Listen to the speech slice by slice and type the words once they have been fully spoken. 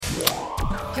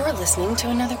You're listening to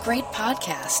another great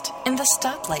podcast in the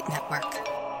Stoplight Network.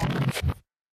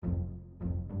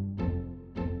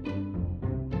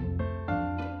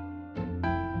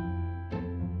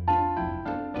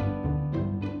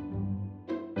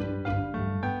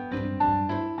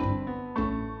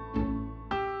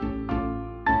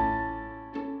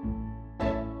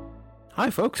 Hi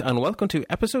folks, and welcome to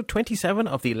episode 27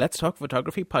 of the Let's Talk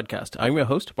Photography podcast. I'm your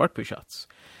host, Bart Bushatz.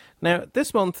 Now,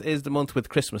 this month is the month with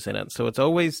Christmas in it, so it's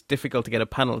always difficult to get a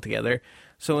panel together.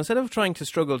 So instead of trying to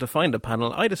struggle to find a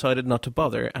panel, I decided not to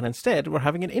bother, and instead we're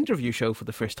having an interview show for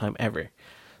the first time ever.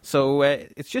 So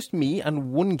it's just me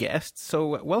and one guest,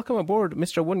 so welcome aboard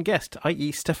Mr. One Guest,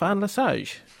 i.e. Stefaan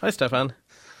Lesage. Hi, Stefaan.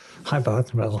 Hi,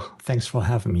 Bart. Well, thanks for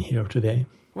having me here today.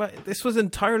 Well, this was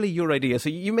entirely your idea, so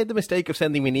you made the mistake of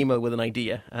sending me an email with an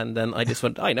idea, and then I just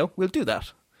went, I know, we'll do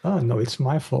that. Oh, no, it's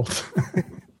my fault.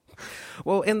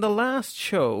 Well, in the last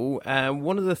show,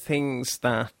 one of the things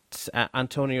that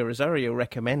Antonio Rosario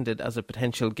recommended as a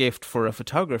potential gift for a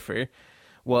photographer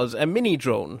was a mini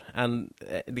drone. And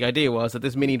the idea was that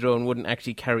this mini drone wouldn't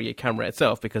actually carry a camera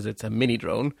itself because it's a mini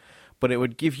drone, but it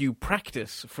would give you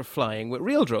practice for flying with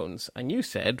real drones. And you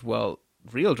said, well,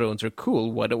 real drones are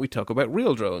cool. Why don't we talk about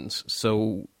real drones?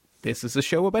 So this is a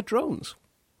show about drones.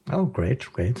 Oh, great.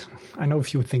 I know a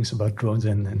few things about drones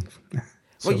and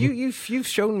so. Well, you've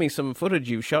shown me some footage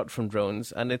you shot from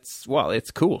drones, and it's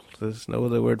cool. There's no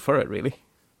other word for it, really.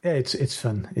 Yeah, it's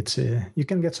fun. It's you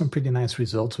can get some pretty nice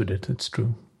results with it. It's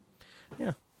true.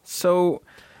 Yeah. So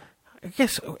I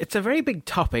guess it's a very big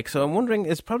topic. So I'm wondering,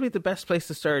 is probably the best place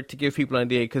to start to give people an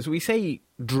idea, because we say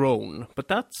drone, but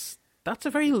that's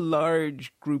a very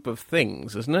large group of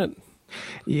things, isn't it?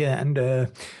 Yeah, and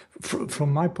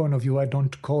from my point of view, I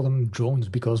don't call them drones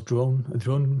because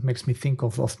drone makes me think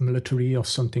of military or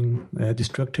something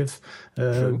destructive.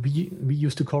 We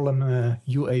used to call them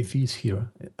UAVs here,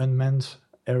 unmanned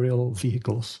aerial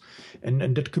vehicles, and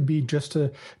that could be just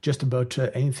about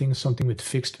anything, something with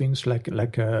fixed wings, like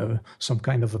some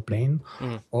kind of a plane,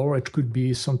 or it could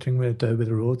be something with a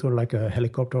rotor, like a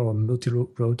helicopter or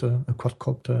multi-rotor, a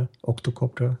quadcopter,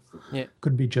 octocopter. Yeah,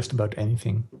 could be just about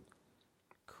anything.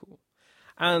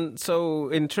 And so,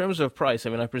 in terms of price,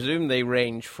 I mean, I presume they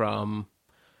range from...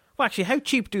 Well, actually, how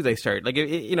cheap do they start? Like,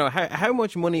 you know, how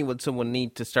much money would someone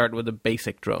need to start with a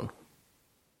basic drone?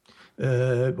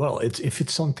 Well, if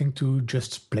it's something to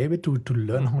just play with, to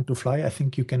learn how to fly, I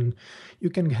think you can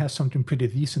have something pretty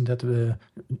decent at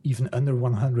even under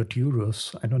 100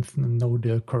 euros. I don't know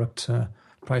the correct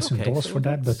price in dollars for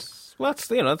that, but... Well,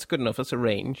 that's good enough. That's a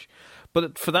range.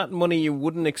 But for that money, you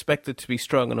wouldn't expect it to be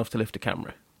strong enough to lift a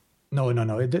camera. No.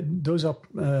 Those are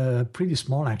pretty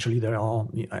small, actually. There are,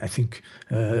 I think,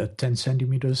 10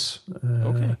 centimeters.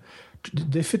 Okay.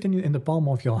 They fit in the palm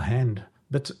of your hand.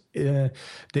 But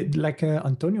like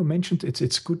Antonio mentioned,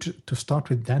 it's good to start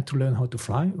with that to learn how to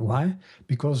fly. Why?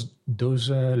 Because those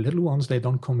little ones, they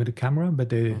don't come with a camera, but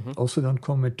they also don't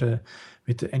come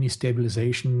with any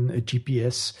stabilization,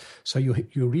 GPS. So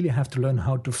you really have to learn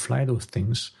how to fly those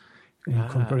things in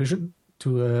comparison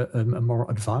to a more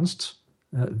advanced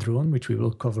drone, which we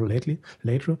will cover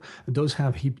later. Those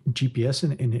have GPS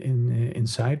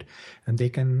inside, and they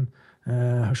can,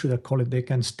 how should I call it? They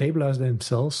can stabilize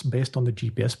themselves based on the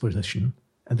GPS position,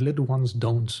 and the little ones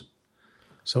don't.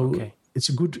 So it's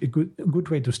a good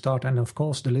way to start. And of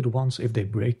course, the little ones, if they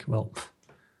break, well,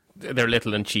 they're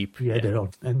little and cheap. Yeah, they are,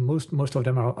 and most of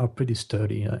them are pretty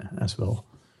sturdy as well.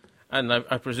 And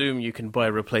I presume you can buy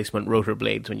replacement rotor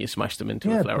blades when you smash them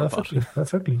into a flower pot.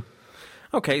 Perfectly.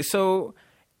 Okay, so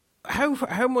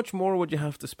how much more would you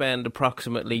have to spend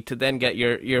approximately to then get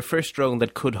your first drone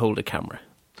that could hold a camera?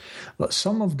 Well,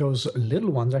 some of those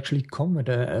little ones actually come with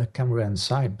a camera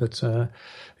inside, but I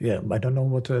don't know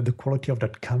what the quality of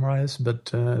that camera is,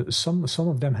 but some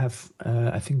of them have,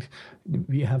 I think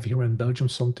we have here in Belgium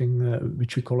something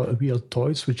which we call a wheel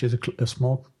toys, which is a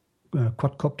small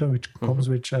quadcopter which comes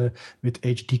with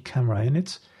HD camera in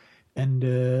it,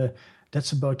 and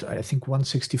that's about, I think,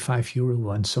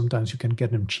 €165, and sometimes you can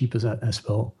get them cheap as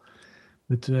well.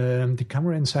 But the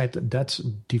camera inside that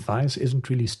device isn't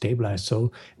really stabilized,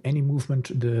 so any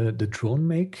movement the drone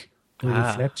make will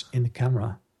reflect in the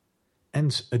camera.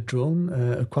 And a drone,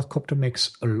 a quadcopter,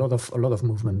 makes a lot of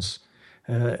movements.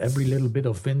 Every little bit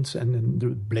of wind, and then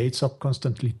the blades are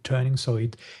constantly turning, so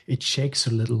it shakes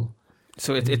a little.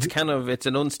 So it's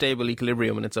an unstable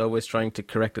equilibrium, and it's always trying to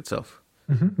correct itself.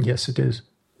 Mm-hmm. Yes, it is.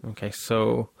 Okay,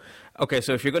 so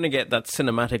if you're going to get that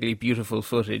cinematically beautiful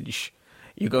footage,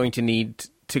 you're going to need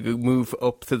to move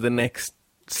up to the next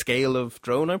scale of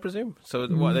drone, I presume? So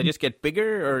what, they just get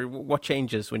bigger, or what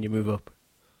changes when you move up?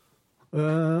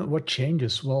 What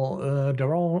changes? Well,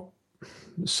 there are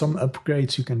some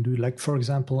upgrades you can do. Like, for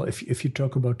example, if you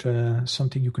talk about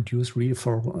something you could use really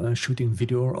for shooting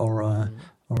video or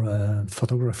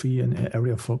photography, an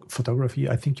area of photography,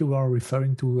 I think you are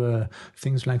referring to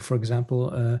things like, for example,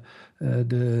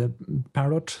 the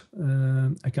Parrot.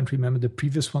 I can't remember. The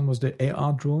previous one was the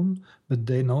AR drone, but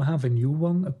they now have a new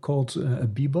one called a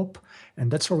Bebop,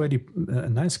 and that's already a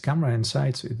nice camera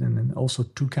inside, and also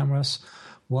two cameras.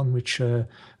 One which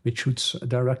shoots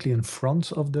directly in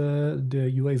front of the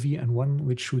UAV, and one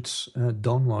which shoots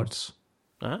downwards.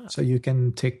 So you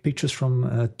can take pictures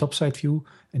from topside view,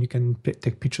 and you can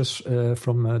take pictures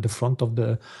from the front of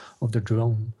the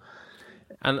drone.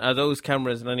 And are those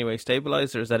cameras in any way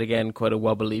stabilized, or is that again quite a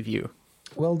wobbly view?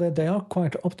 Well, they are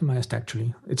quite optimized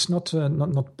actually. It's not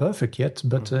perfect yet,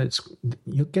 but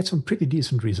you get some pretty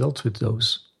decent results with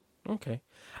those. Okay,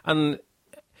 and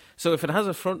so if it has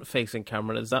a front-facing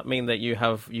camera, does that mean that you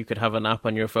could have an app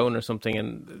on your phone or something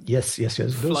and yes,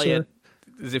 fly it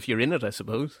as if you're in it, I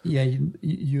suppose? Yeah,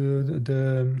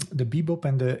 the Bebop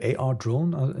and the AR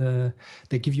drone,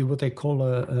 they give you what they call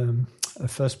a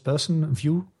first-person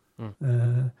view.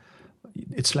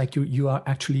 It's like you are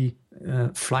actually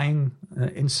flying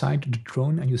inside the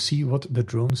drone, and you see what the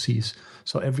drone sees.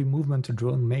 So every movement the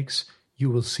drone makes,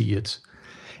 you will see it.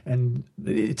 And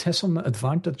it has some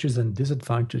advantages and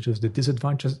disadvantages. The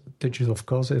disadvantages, of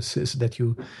course, is that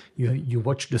you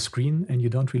watch the screen and you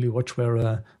don't really watch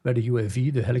where the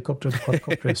UAV, the helicopter, the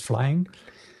quadcopter is flying,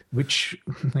 which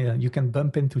you can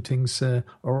bump into things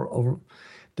or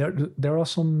there are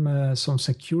some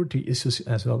security issues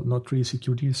as well. Not really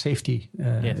security, safety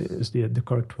is the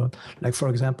correct word. Like, for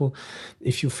example,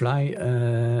 if you fly,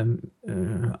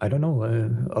 I don't know,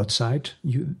 outside,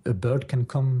 a bird can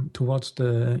come towards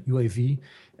the UAV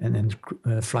and then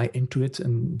fly into it,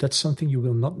 and that's something you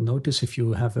will not notice if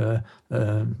you have a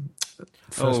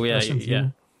first-person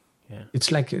view. Yeah.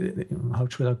 It's like, how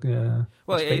should I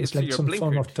it's like some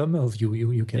form of thermal view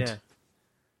you get. Yeah.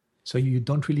 So you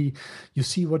don't really, you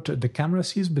see what the camera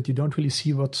sees, but you don't really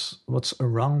see what's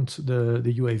around the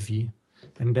UAV,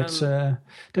 and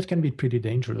that can be pretty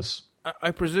dangerous.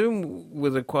 I presume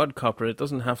with a quadcopter, it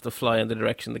doesn't have to fly in the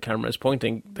direction the camera is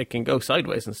pointing. They can go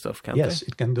sideways and stuff, can't they? Yes,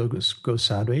 it can go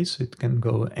sideways. It can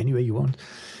go any way you want.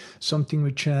 Something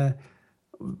which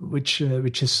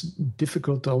is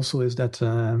difficult also is that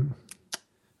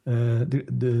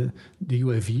the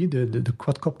UAV, the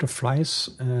quadcopter flies.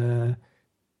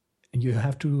 You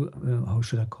have to, how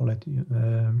should I call it?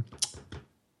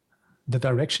 The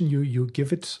direction you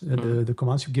give it, the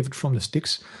commands you give it from the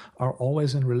sticks are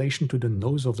always in relation to the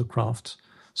nose of the craft.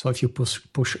 So if you push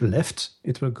left,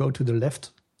 it will go to the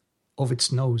left of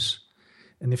its nose.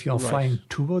 And if you are flying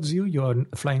towards you, you are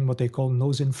flying what they call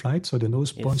nose in flight. So the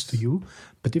nose points to you.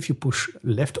 But if you push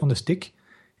left on the stick,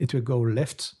 it will go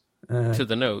left. To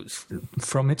the nose.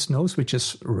 From its nose, which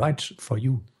is right for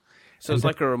you. So it's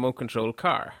like a remote control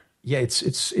car. Yeah,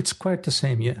 it's quite the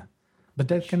same, yeah. But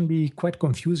that can be quite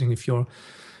confusing if you're,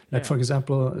 like, for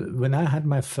example, when I had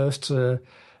my first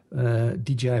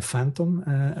DJI Phantom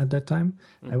at that time,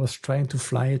 I was trying to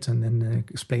fly it and then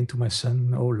explain to my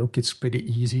son, oh, look, it's pretty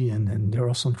easy and there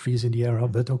are some trees in the area,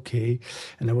 but okay.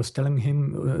 And I was telling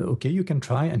him, okay, you can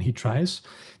try, and he tries.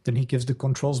 Then he gives the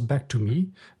controls back to me,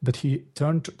 but he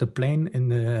turned the plane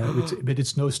with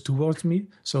its nose towards me.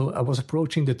 So I was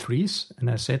approaching the trees, and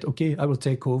I said, okay, I will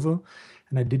take over.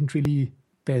 And I didn't really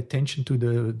pay attention to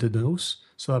the nose.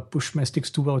 So I pushed my sticks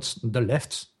towards the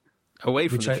left. Away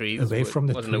from the trees. Away from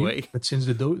the tree. But since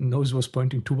the nose was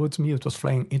pointing towards me, it was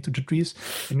flying into the trees.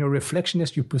 And your reflection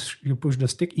is you push the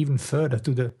stick even further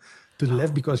to the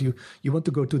left, because you want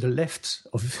to go to the left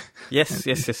of.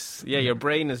 Yes. Yeah, your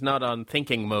brain is not on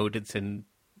thinking mode; it's in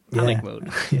panic mode.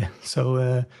 Yeah.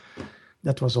 So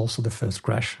that was also the first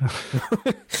crash.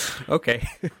 Okay.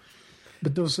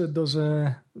 But those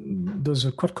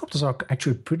quadcopters are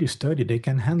actually pretty sturdy. They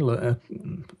can handle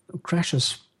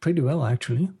crashes pretty well,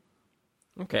 actually.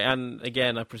 Okay, and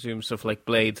again, I presume stuff like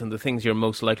blades and the things you're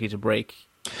most likely to break.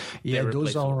 Yeah,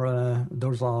 those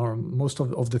are most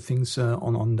of the things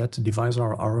on that device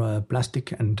are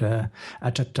plastic, and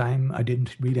at that time I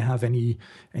didn't really have any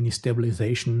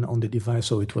stabilization on the device,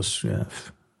 so it was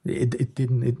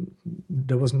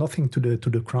there was nothing to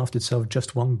the craft itself,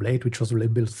 just one blade which was a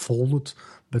little bit folded,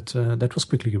 but that was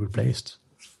quickly replaced.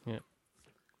 Yeah.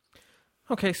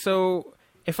 Okay, so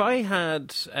if I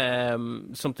had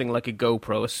something like a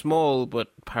GoPro, a small but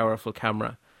powerful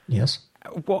camera, yes.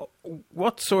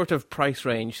 What sort of price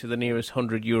range to the nearest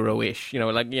 €100-ish?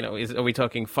 Are we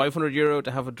talking €500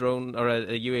 to have a drone or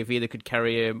a UAV that could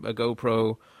carry a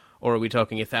GoPro, Or are we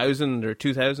talking 1,000 or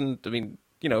 2,000? I mean,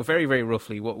 very, very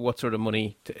roughly, what sort of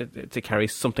money to carry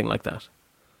something like that?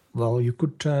 Well, you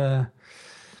could,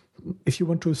 if you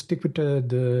want to stick with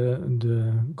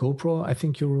the GoPro, I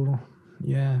think you're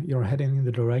heading in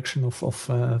the direction of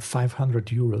 500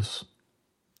 euros.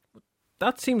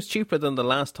 That seems cheaper than the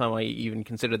last time I even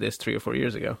considered this 3 or 4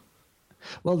 years ago.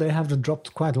 Well, they have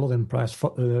dropped quite a lot in price.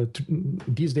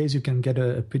 These days, you can get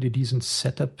a pretty decent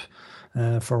setup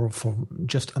for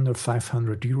just under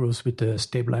 500 euros with a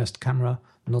stabilized camera,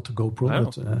 not a GoPro,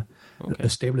 wow. but a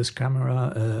stabilized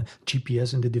camera,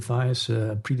 GPS in the device,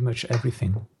 pretty much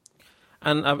everything.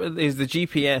 And is the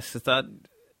GPS, is that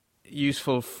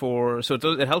useful for... So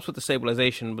it helps with the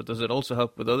stabilization, but does it also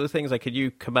help with other things? Like, could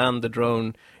you command the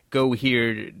drone, go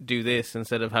here, do this,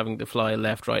 instead of having to fly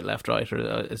left, right,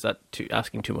 or is that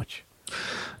asking too much?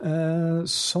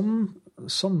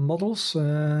 Some models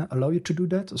allow you to do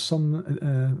that.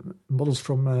 Some models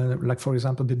from, like for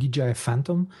example, the DJI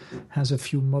Phantom has a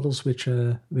few models which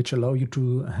allow you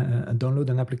to download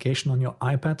an application on your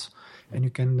iPad, and you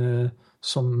can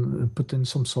put in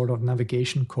some sort of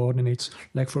navigation coordinates.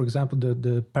 Like for example,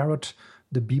 the Parrot,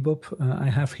 the Bebop I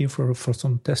have here for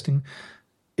some testing.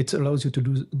 It allows you to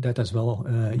do that as well.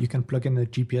 You can plug in a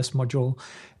GPS module,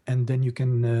 and then you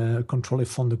can control it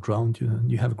from the ground.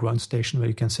 You have a ground station where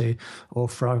you can say,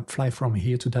 fly from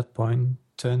here to that point,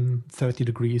 turn 30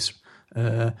 degrees,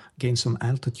 gain some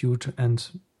altitude, and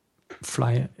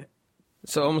fly.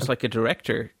 So almost like a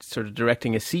director, sort of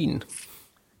directing a scene.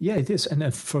 Yeah, it is,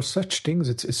 and for such things,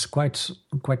 it's quite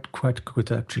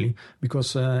good actually.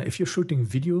 Because if you're shooting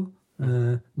video,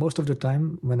 most of the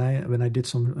time when I did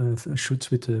some shoots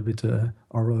with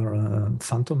our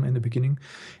Phantom in the beginning,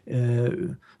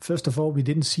 first of all we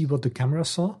didn't see what the camera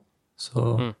saw,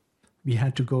 so we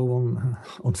had to go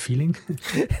on feeling.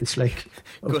 It's like,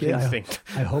 okay,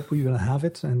 I hope we will have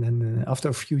it, and then after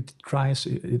a few tries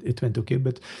it went okay.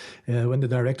 But when the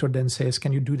director then says,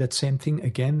 "Can you do that same thing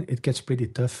again?" it gets pretty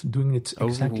tough. Doing it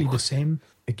exactly the same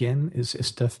again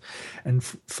is tough. And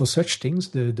for such things,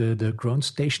 the ground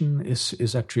station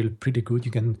is actually pretty good.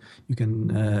 You can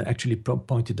actually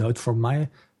point it out. For my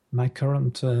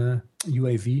current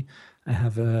UAV, I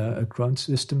have a ground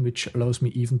system which allows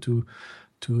me even to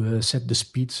set the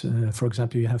speed. For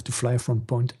example, you have to fly from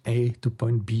point A to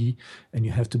point B, and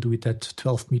you have to do it at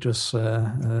 12 meters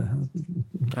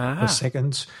per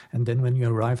second. And then when you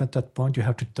arrive at that point, you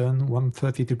have to turn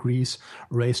 130 degrees,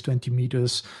 raise 20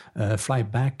 meters, fly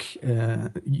back.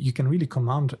 You can really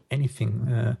command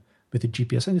anything with the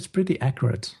GPS, and it's pretty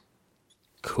accurate.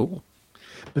 Cool.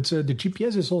 But the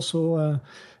GPS is also...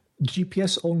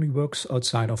 GPS only works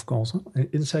outside, of course.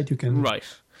 Inside you can... Right.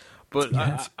 But you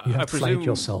have to fly it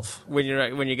yourself. When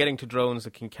you're getting to drones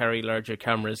that can carry larger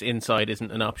cameras, inside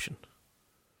isn't an option.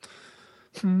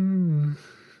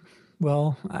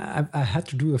 Well, I had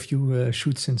to do a few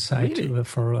shoots inside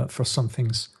for some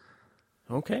things.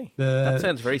 Okay, that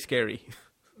sounds very scary.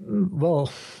 Well,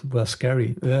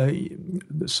 scary.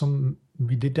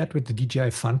 We did that with the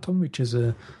DJI Phantom, which is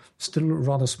still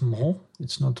rather small.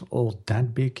 It's not all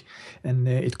that big, and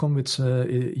it comes with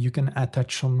you can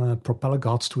attach some propeller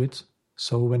guards to it.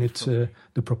 So when the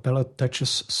propeller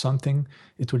touches something,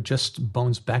 it will just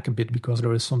bounce back a bit because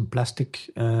there is some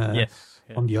plastic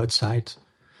on the outside,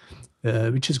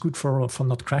 which is good for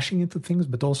not crashing into things,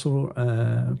 but also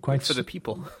quite for the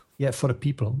people. Yeah, for the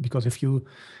people, because if you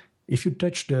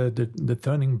touch the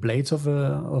turning blades of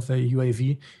a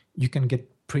UAV, you can get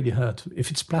pretty hurt.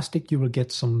 If it's plastic, you will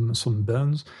get some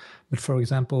burns. But for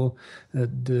example,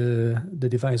 the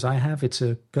device I have, it's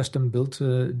a custom built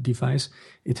device.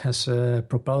 It has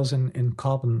propellers in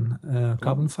carbon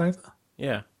fiber.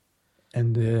 Yeah,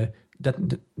 and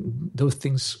those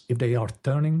things, if they are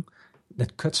turning,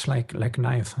 that cuts like a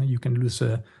knife. You can lose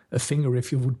a finger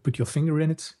if you would put your finger in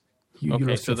it.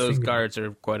 So those guards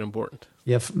are quite important.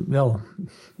 Yeah, well,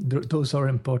 those are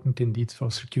important indeed for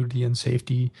security and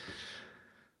safety.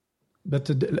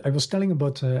 But I was telling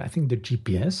about, I think, the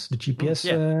GPS. The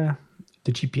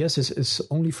GPS is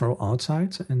only for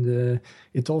outside, and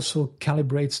it also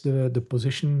calibrates the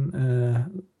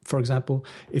position. For example,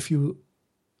 if you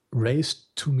raise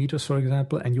 2 meters, for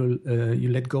example, and you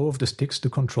let go of the sticks, the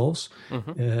controls,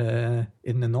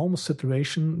 in a normal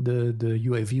situation, the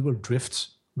UAV will drift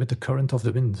with the current of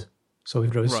the wind. So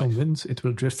if there is some wind, it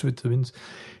will drift with the wind.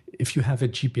 If you have a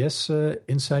GPS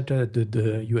inside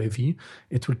the UAV,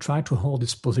 it will try to hold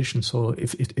its position. So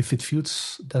if it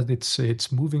feels that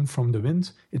it's moving from the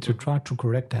wind, it will try to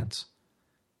correct that.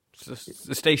 It's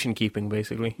the station keeping,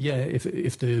 basically. Yeah,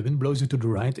 if the wind blows you to the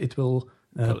right, it will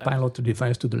pilot the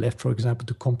device to the left, for example,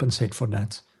 to compensate for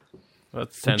that.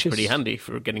 That sounds pretty handy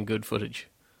for getting good footage.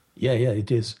 Yeah,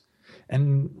 it is.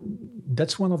 And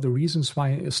that's one of the reasons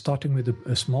why starting with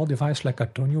a small device like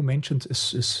Antonio mentioned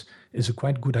is a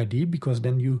quite good idea, because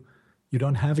then you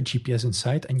don't have a GPS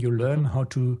inside and you learn how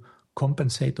to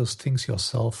compensate those things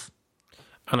yourself.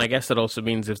 And I guess that also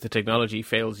means if the technology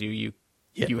fails you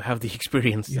have the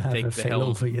experience to take the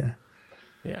helm.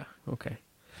 Yeah, okay.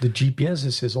 The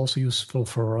GPS is also useful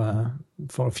for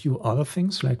a few other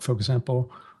things. Like, for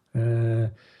example,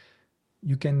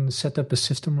 you can set up a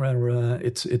system where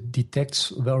it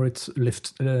detects where it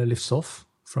lifts off.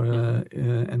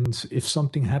 And if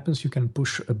something happens, you can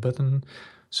push a button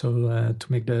to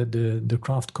make the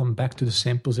craft come back to the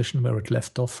same position where it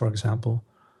left off, for example.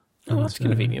 Oh, that's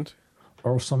convenient.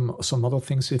 Or some other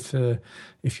things if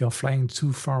you're flying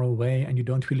too far away and you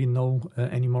don't really know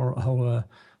anymore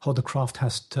how the craft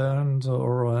has turned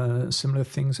or similar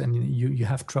things, and you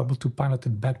have trouble to pilot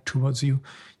it back towards you,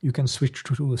 you can switch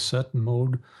to a certain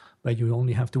mode where you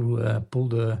only have to pull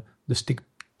the stick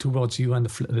towards you, and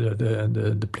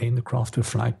the plane, the craft will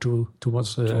fly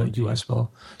towards you as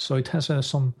well. So it has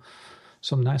some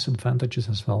nice advantages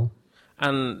as well.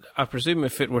 And I presume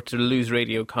if it were to lose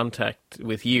radio contact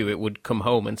with you, it would come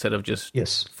home instead of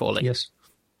just falling. Yes.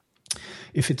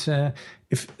 If it's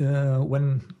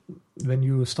when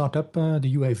you start up the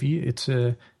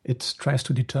UAV, it tries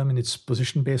to determine its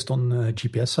position based on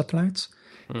GPS satellites,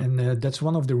 and that's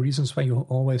one of the reasons why you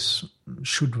always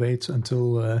should wait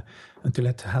until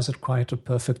it has quite a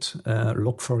perfect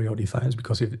lock for your device.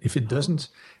 Because if it doesn't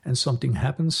and something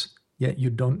happens,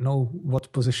 you don't know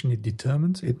what position it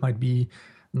determined. It might be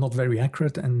not very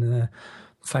accurate, and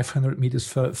 500 meters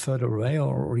further away,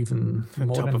 or even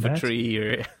more top than of that. A tree,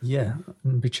 or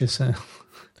which is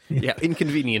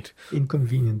inconvenient.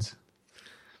 Inconvenient.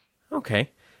 Okay.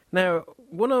 Now,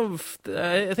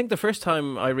 I think the first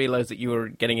time I realized that you were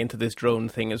getting into this drone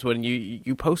thing is when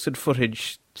you posted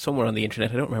footage somewhere on the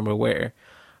internet, I don't remember where,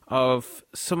 of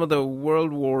some of the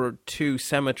World War II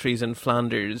cemeteries in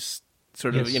Flanders.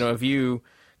 Sort of, of you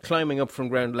climbing up from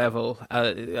ground level.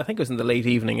 I think it was in the late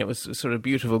evening. It was sort of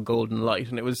beautiful golden light,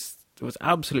 and it was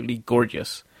absolutely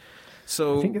gorgeous.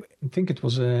 So I think it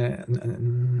was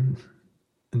an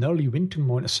early winter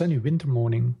morning, a sunny winter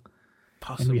morning.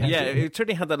 Possibly, it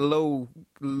certainly had that low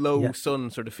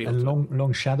sun sort of feel. And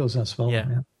long shadows as well.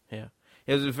 Yeah.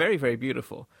 It was very, very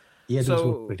beautiful. Yeah, it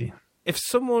was pretty. If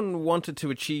someone wanted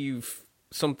to achieve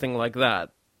something like that,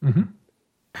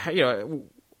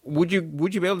 would you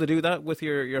be able to do that with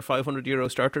your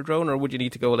 €500 starter drone, or would you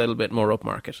need to go a little bit more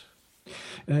upmarket?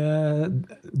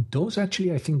 Those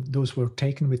actually, I think those were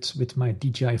taken with my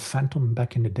DJI Phantom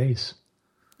back in the days.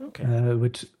 Okay.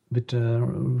 With a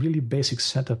really basic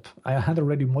setup. I had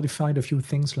already modified a few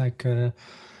things, like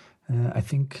I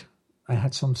think I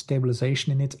had some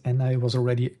stabilization in it, and I was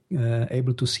already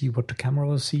able to see what the camera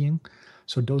was seeing.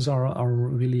 So those are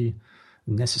really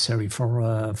necessary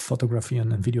for photography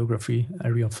and videography,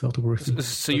 area of photography.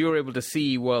 So you were able to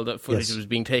see while that footage was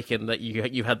being taken that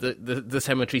you had the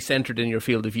cemetery centered in your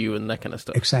field of view and that kind of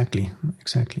stuff. Exactly.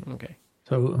 Okay.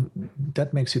 So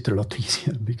that makes it a lot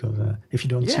easier, because if you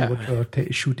don't see what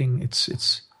you're shooting,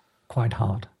 it's quite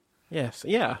hard. Yes.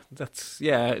 Yeah.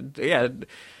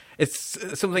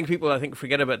 It's something people, I think,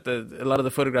 forget about. A lot of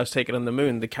the photographs taken on the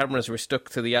moon, the cameras were stuck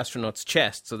to the astronaut's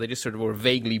chest, so they just sort of were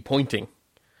vaguely pointing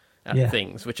at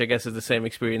things, which I guess is the same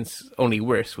experience, only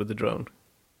worse with the drone,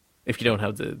 if you don't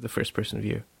have the first-person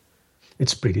view.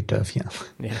 It's pretty tough, yeah.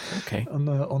 Yeah, okay.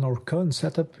 On our current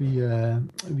setup,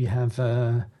 we have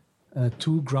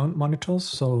 2 ground monitors,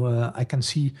 so I can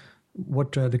see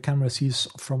what the camera sees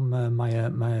from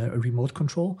my remote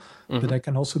control, but I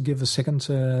can also give a second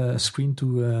screen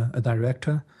to a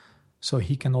director, so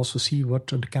he can also see what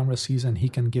the camera sees, and he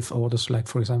can give orders, like,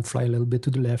 for example, fly a little bit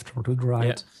to the left or to the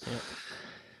right. Yeah.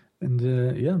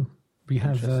 And we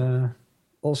have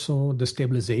also the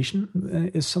stabilization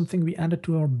is something we added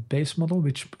to our base model,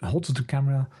 which holds the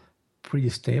camera pretty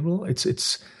stable. It's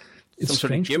some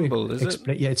sort of gimbal, is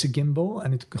it? Yeah, it's a gimbal,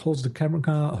 and it holds the camera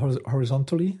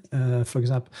horizontally. For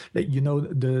example, the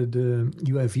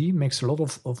UAV makes a lot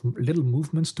of little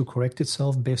movements to correct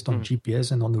itself based on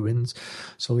GPS and on the winds.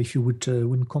 So if you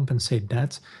wouldn't compensate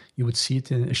that, you would see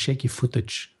it in a shaky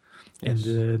footage. Yes.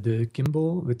 And the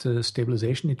gimbal with the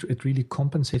stabilization, it really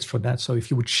compensates for that. So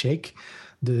if you would shake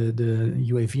the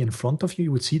UAV in front of you,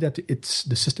 you would see that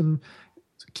the system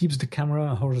keeps the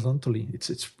camera horizontally.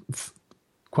 It's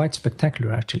quite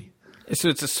spectacular, actually. So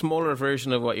it's a smaller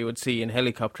version of what you would see in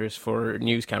helicopters for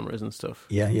news cameras and stuff.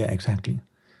 Yeah, exactly.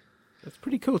 That's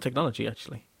pretty cool technology,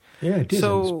 actually. Yeah, it is.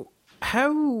 So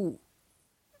how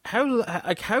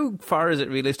how far is it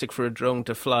realistic for a drone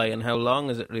to fly, and how long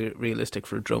is it realistic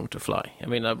for a drone to fly? I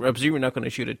mean, I presume you're not going to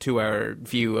shoot a 2-hour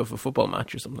view of a football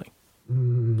match or something.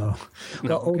 No.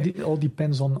 Well, okay. all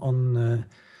depends on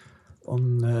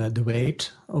the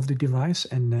weight of the device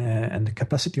and the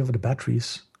capacity of the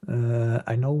batteries.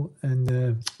 I know,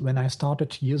 and when I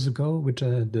started years ago with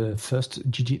the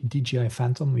first DJI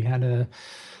Phantom, we had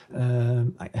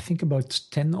I think about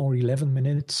 10 or 11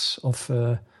 minutes of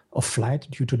flight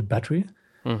due to the battery.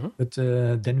 Mm-hmm. But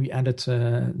then we added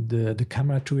the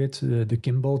camera to it, the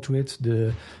gimbal to it,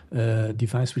 the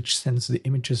device which sends the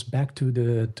images back to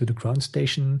the ground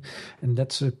station, and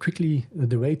that's quickly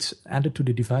the weight added to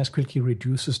the device quickly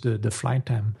reduces the flight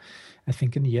time. I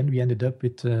think in the end we ended up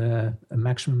with a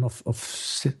maximum of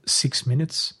 6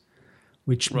 minutes,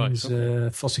 which means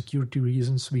for security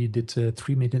reasons we did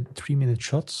 3-minute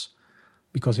shots,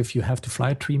 because if you have to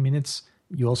fly 3 minutes,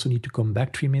 you also need to come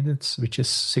back 3 minutes, which is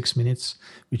 6 minutes,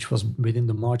 which was within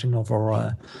the margin of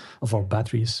our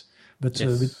batteries. But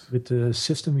with the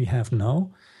system we have now,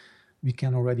 we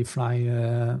can already fly,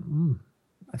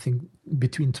 I think,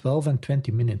 between 12 and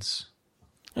 20 minutes.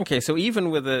 Okay, so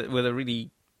even with a really,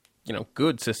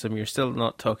 good system, you're still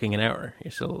not talking an hour.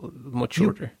 You're still much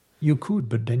shorter. You could,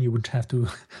 but then you would have to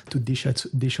dish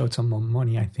out some more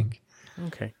money, I think.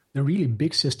 Okay. The really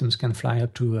big systems can fly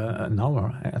up to an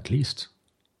hour at least.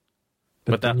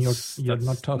 But then you're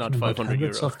not talking about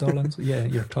hundreds of dollars. Yeah,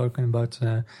 you're talking about,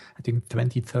 I think,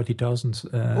 30,000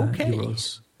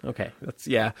 euros. Okay,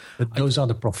 But those are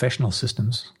the professional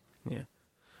systems. Yeah.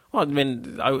 Well, I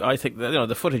mean, I think that,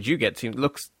 the footage you get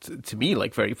looks to me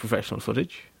like very professional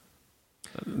footage.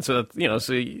 So that,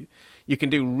 so you can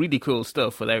do really cool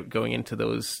stuff without going into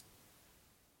those.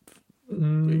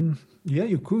 Yeah,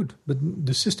 you could, but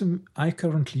the system I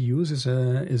currently use is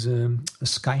a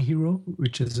Sky Hero,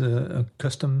 which is a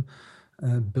custom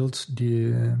built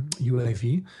the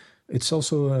UAV. It's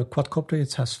also a quadcopter.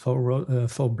 It has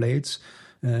four blades.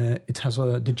 It has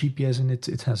the GPS in it.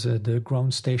 It has the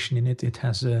ground station in it. It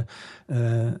has a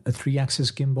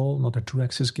 3-axis gimbal, not a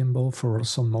 2-axis gimbal for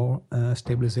some more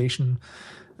stabilization.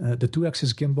 The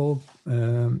 2-axis gimbal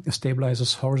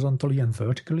stabilizes horizontally and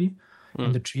vertically.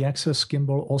 And the 3-axis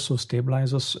gimbal also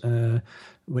stabilizes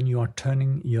when you are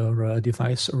turning your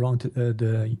device around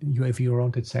the UAV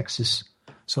around its axis.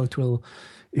 So it will,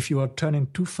 if you are turning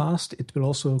too fast, it will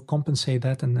also compensate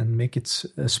that and make it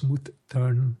a smooth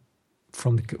turn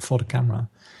for the camera.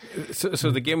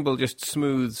 So the gimbal just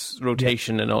smooths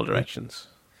rotation in all directions.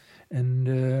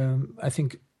 And I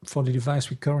think for the device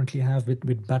we currently have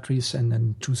with batteries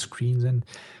and 2 screens, and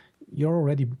you're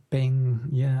already paying,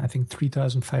 I think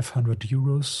 3,500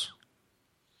 euros.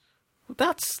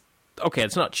 That's okay.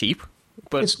 It's not cheap,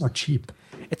 but it's not cheap.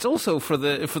 It's also for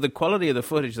the quality of the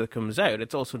footage that comes out.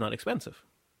 It's also not expensive.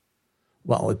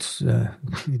 Well, it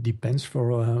depends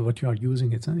for what you are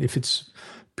using it. If it's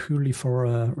purely for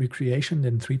recreation,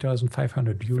 then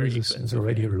 3,500 euros is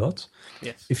already a lot.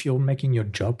 Yes. If you're making your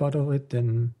job out of it,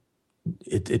 then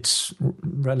it's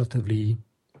relatively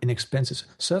inexpensive.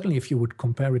 Certainly, if you would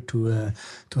compare it to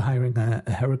hiring a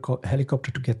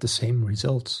helicopter to get the same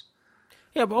results.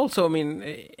 Yeah, but also, I mean,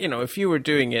 if you were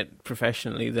doing it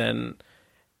professionally, then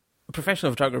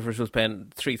professional photographers will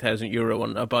spend €3,000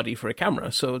 on a body for a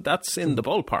camera, so that's in the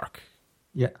ballpark.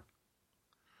 Yeah.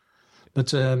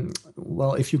 But,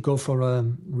 if you go for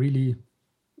really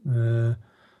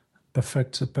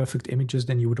perfect images,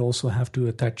 then you would also have to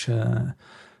attach a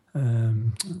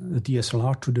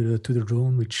DSLR to the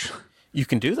drone, which you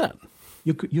can do that.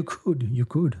 You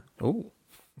could. Oh,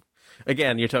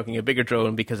 again, you're talking a bigger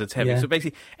drone because it's heavy. Yeah. So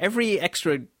basically, every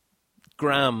extra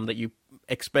gram that you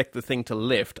expect the thing to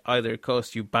lift either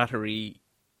costs you battery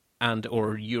and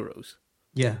or euros.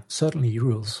 Yeah, certainly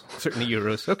euros. Certainly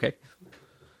euros. Okay.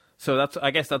 So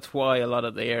I guess that's why a lot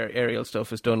of the aerial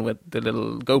stuff is done with the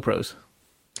little GoPros.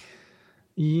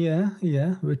 Yeah,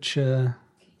 which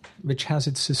has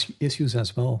its issues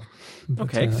as well. But,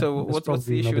 okay, so what's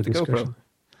the issue with the GoPro?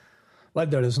 Well,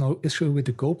 there is no issue with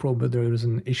the GoPro, but there is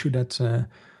an issue that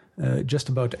just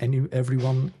about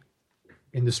everyone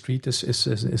in the street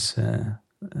is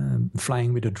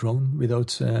flying with a drone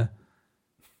without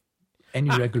any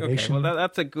regulation. Okay, well,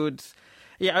 that's a good...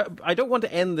 Yeah, I don't want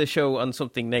to end the show on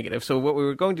something negative, so what we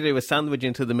were going to do is sandwich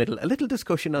into the middle a little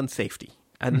discussion on safety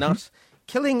and not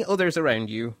killing others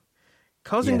around you,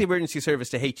 causing the emergency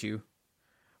service to hate you,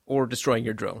 or destroying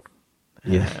your drone.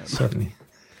 Yeah, certainly.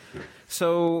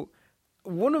 So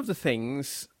one of the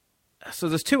things, so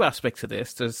there's 2 aspects to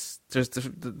this. There's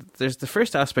the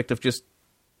first aspect of just,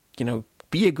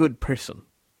 be a good person.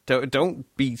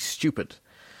 Don't be stupid,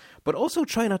 but also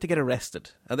try not to get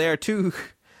arrested. And they are two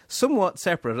somewhat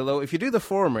separate, although if you do the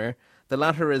former, the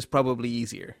latter is probably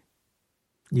easier.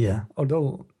 Yeah,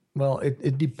 although, well,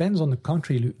 it depends on the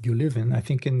country you live in. I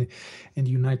think in the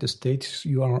United States,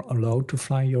 you are allowed to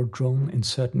fly your drone in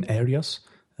certain areas.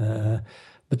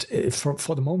 But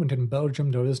for the moment in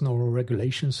Belgium, there is no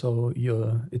regulation, so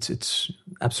it's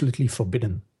absolutely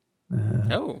forbidden.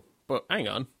 But hang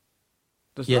on.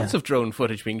 There's lots of drone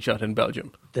footage being shot in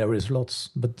Belgium. There is lots,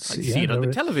 but I see it on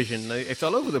the television. It's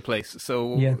all over the place.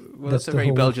 So that's a very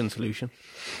whole Belgian solution.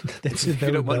 That's if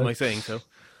you don't mind my saying so.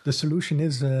 The solution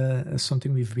is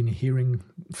something we've been hearing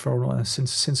for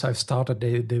since I've started.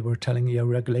 They were telling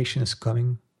regulation is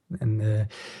coming, and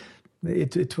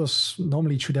it was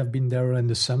normally it should have been there in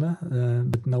the summer,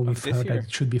 but now we've heard that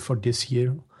it should be for this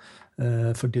year,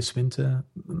 for this winter.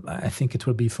 I think it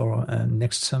will be for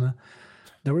next summer.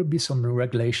 There will be some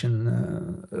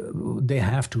regulation. They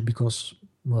have to because,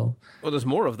 well, there's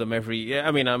more of them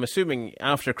I mean, I'm assuming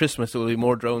after Christmas there will be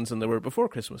more drones than there were before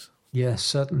Christmas. Yeah,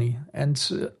 certainly.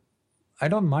 And I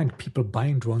don't mind people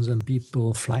buying drones and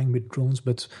people flying with drones,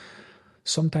 but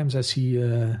sometimes I see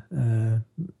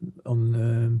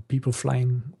on people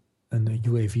flying an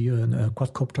UAV and a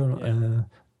quadcopter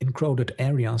in crowded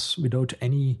areas without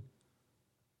any,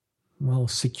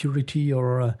 security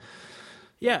or...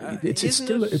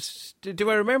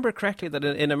 Do I remember correctly that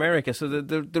in America, so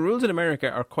the rules in America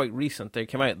are quite recent. They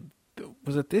came out,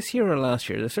 was it this year or last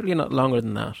year? They're certainly not longer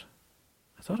than that.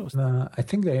 I thought it was. I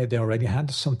think they already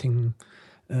had something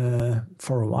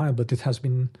for a while, but it has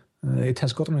gotten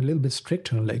a little bit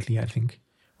stricter lately, I think.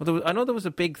 Well, I know there was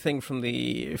a big thing from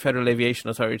the Federal Aviation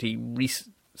Authority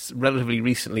relatively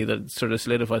recently that sort of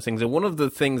solidified things. And one of the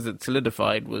things that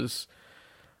solidified was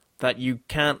that you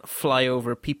can't fly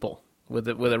over people with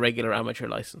a regular amateur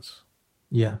license.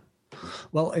 Yeah.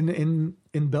 Well, in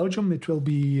Belgium, it will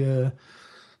be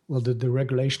the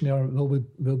regulation there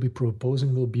will be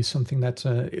proposing will be something that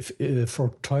if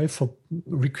for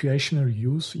recreational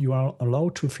use, you are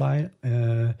allowed to fly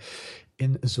in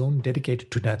a zone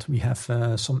dedicated to that. We have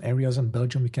some areas in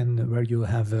Belgium where you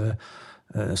have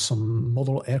some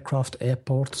model aircraft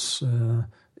airports.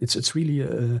 It's really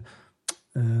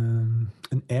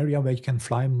an area where you can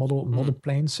fly model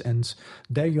planes, and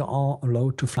there you are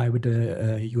allowed to fly with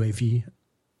a UAV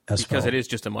as because well. It is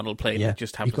just a model plane. It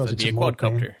just happens to be a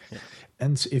quadcopter. Yeah.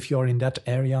 And if you're in that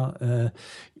area,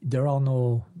 there are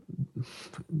no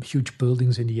huge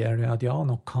buildings in the area. There are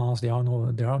no cars. There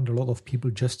aren't a lot of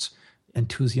people, just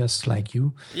enthusiasts like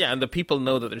you. Yeah, and the people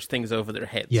know that there's things over their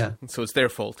heads. Yeah. So it's their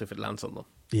fault if it lands on them.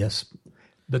 Yes.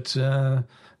 But...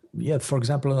 for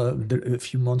example, a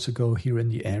few months ago here in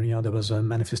the area, there was a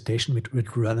manifestation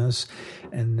with runners,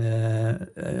 and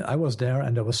I was there,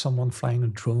 and there was someone flying a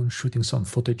drone, shooting some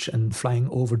footage and flying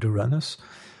over the runners,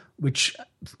 which,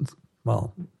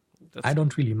 I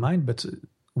don't really mind, but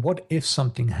what if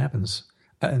something happens?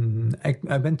 And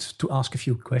I went to ask a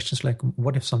few questions like,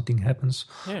 what if something happens?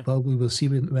 Yeah. Well, we will see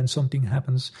when something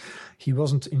happens. He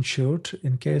wasn't insured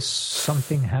in case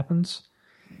something happens.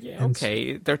 Yeah,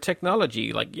 okay. Their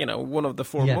technology, one of the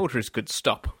four motors could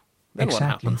stop. Then what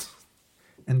happens?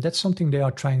 And that's something they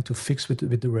are trying to fix with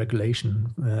the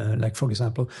regulation. Like, for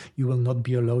example, you will not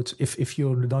be allowed, if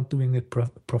you're not doing it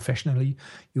professionally,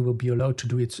 you will be allowed to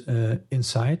do it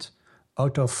inside,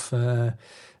 out of,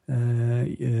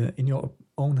 in your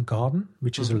own garden,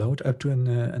 which is allowed, up to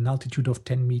an altitude of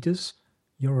 10 meters,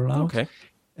 you're allowed. Okay.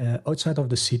 Outside of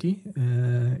the city,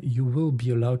 you will be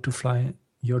allowed to fly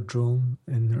your drone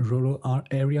in rural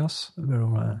areas where,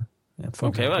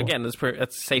 well, again,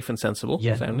 that's safe and sensible.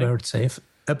 Yeah, where it's safe,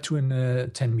 up to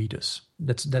 10 meters.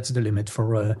 That's the limit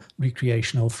for a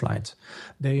recreational flight.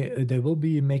 They will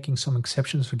be making some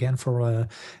exceptions again for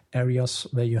areas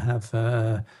where you have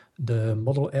the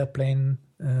model airplane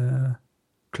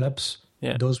clubs.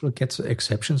 Yeah. Those will get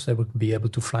exceptions. They will be able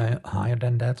to fly higher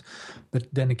than that. But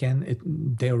then again,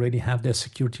 they already have their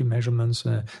security measurements.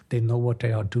 They know what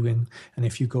they are doing. And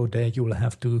if you go there, you will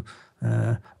have to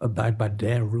abide by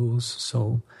their rules.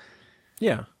 So,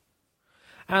 yeah.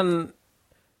 And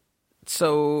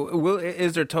so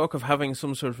is there talk of having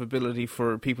some sort of ability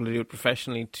for people to do it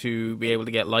professionally to be able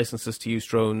to get licenses to use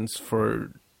drones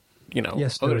for,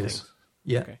 yes, other there things? Is.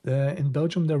 Yeah. Okay. In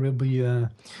Belgium, there will be you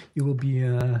will be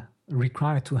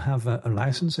required to have a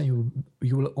license, and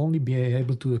you will only be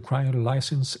able to acquire a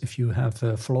license if you have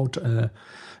followed a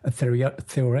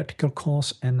theoretical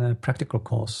course and a practical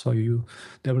course. So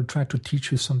they will try to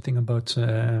teach you something about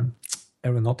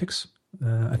aeronautics.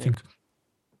 I think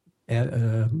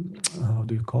how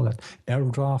do you call that, air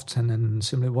drafts, and then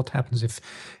similar, what happens if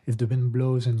the wind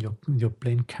blows and your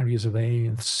plane carries away,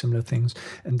 and similar things.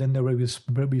 And then there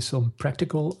will be some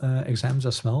practical exams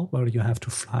as well, where you have to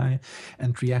fly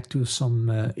and react to some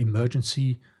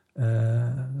emergency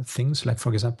things, like,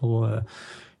 for example,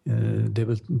 they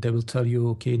will tell you,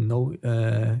 okay, no,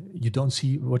 you don't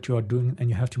see what you are doing, and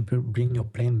you have to bring your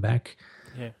plane back.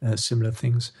 Similar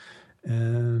things.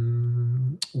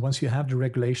 Once you have the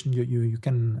regulation, you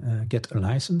can get a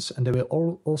license, and they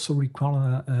will also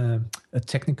require a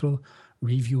technical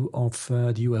review of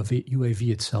the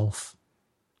UAV itself.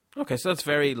 Okay, so that's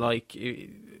very like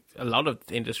a lot of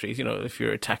industries. If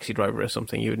you're a taxi driver or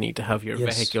something, you would need to have your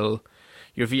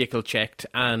vehicle checked,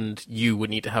 and you would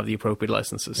need to have the appropriate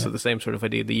licenses. So the same sort of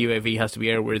idea. The UAV has to be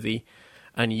airworthy,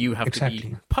 and you have to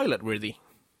be pilot-worthy.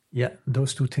 Yeah,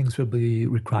 those two things will be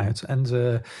required.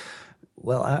 And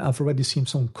I've already seen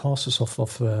some courses of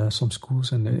some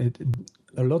schools, and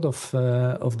a lot of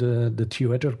the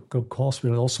theoretical course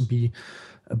will also be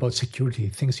about security,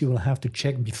 things you will have to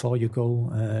check before you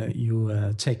go,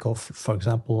 take off. For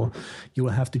example, you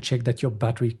will have to check that your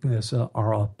batteries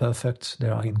are perfect, they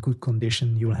are in good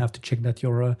condition. You will have to check that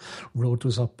your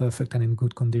rotors are perfect and in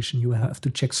good condition. You will have to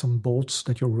check some bolts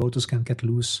that your rotors can get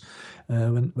loose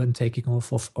when taking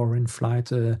off or in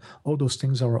flight. All those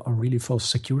things are really for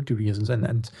security reasons,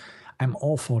 and I'm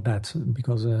all for that,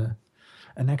 because an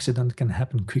accident can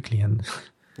happen quickly. And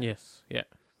yes, yeah.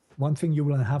 One thing you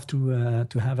will have to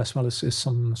have as well is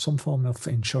some form of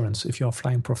insurance. If you are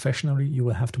flying professionally, you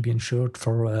will have to be insured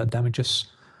for damages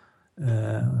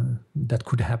that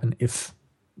could happen if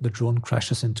the drone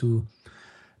crashes into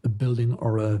a building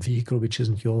or a vehicle which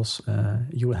isn't yours.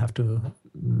 You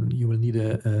will need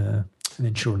an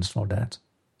insurance for that.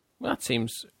 Well, that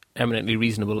seems eminently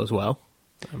reasonable as well.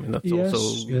 I mean, that's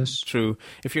also true.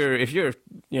 If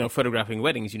you're photographing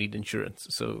weddings, you need insurance.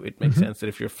 So it makes sense that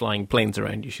if you're flying planes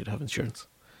around, you should have insurance.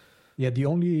 Yeah, the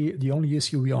only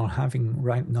issue we are having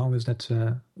right now is that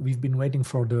we've been waiting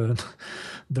for the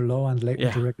law and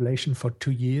the regulation for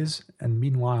 2 years, and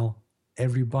meanwhile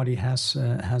everybody has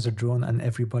a drone and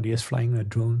everybody is flying a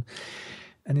drone,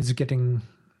 and it's getting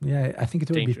I think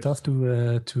it will be tough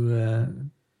to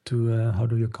how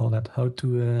do you call that? How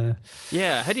do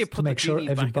you put the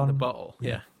genie back in the bottle?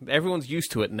 Yeah, everyone's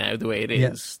used to it now, the way it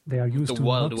is. They are used to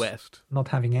Wild West, not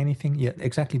having anything. Yeah,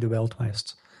 exactly, the Wild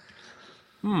West.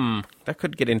 That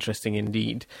could get interesting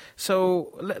indeed.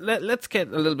 So let's get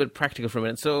a little bit practical for a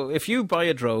minute. So if you buy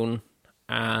a drone,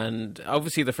 and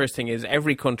obviously the first thing is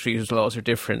every country's laws are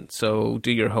different, so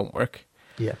do your homework.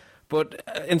 Yeah. But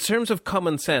in terms of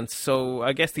common sense, so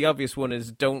I guess the obvious one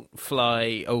is don't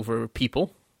fly over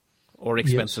people or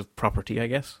expensive property, I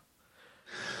guess.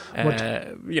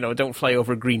 Don't fly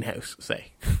over a greenhouse,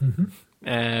 say.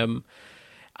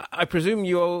 I presume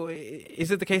is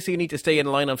it the case that you need to stay in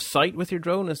line of sight with your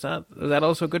drone? Is that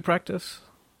also good practice?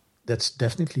 That's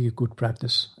definitely a good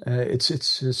practice.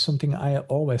 It's something I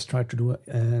always try to do,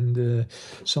 and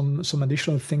some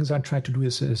additional things I try to do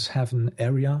is have an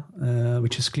area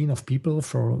which is clean of people,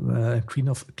 for clean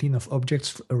of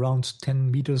objects around 10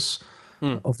 meters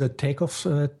of the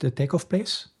takeoff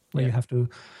place, where you have to.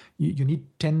 You need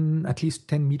at least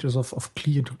 10 meters of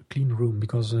clean room,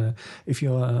 because if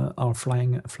you are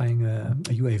flying a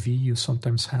UAV, you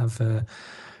sometimes have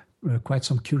quite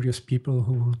some curious people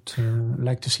who would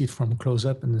like to see it from close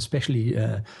up, and especially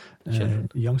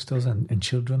youngsters and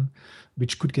children,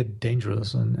 which could get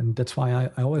dangerous. And that's why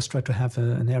I always try to have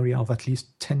an area of at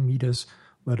least 10 meters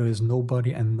where there is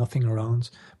nobody and nothing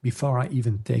around before I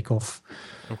even take off.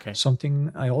 Okay.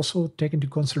 Something I also take into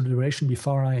consideration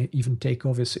before I even take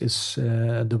off is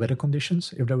the weather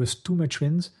conditions. If there is too much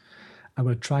wind, I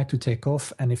will try to take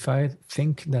off. And if I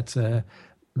think that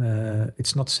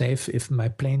it's not safe, if my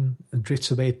plane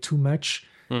drifts away too much,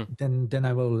 then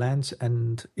I will land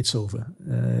and it's over.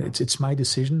 It's my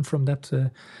decision from that.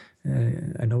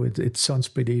 I know it sounds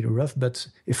pretty rough, but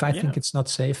if I think it's not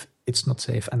safe, it's not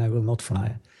safe, and I will not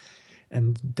fly.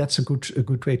 And that's a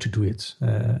good way to do it.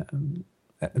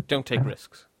 Don't take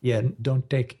risks. Yeah, don't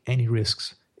take any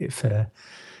risks. If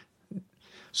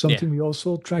something we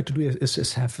also try to do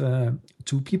is have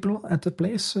 2 people at the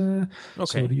place. Okay.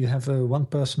 So you have one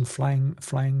person flying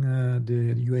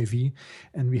the UAV,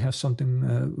 and we have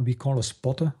something we call a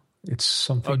spotter. It's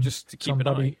something just to keep an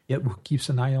eye. Who keeps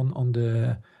an eye on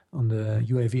the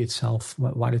UAV itself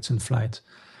while it's in flight.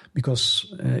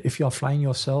 because if you are flying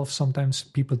yourself, sometimes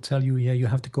people tell you, you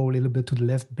have to go a little bit to the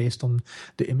left based on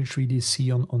the imagery they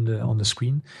see on the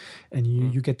screen, and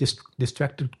you get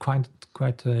distracted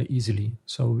quite easily.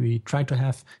 So we try to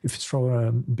have, if it's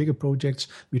for bigger projects,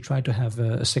 we try to have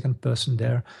a second person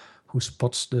there who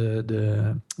spots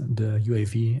the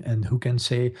UAV and who can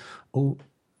say, "Oh,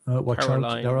 watch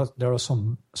Caroline. out! There are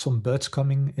some birds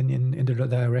coming in the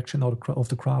direction of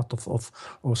the craft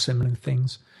or similar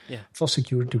things." Yeah, for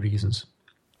security reasons.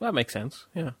 Well, that makes sense.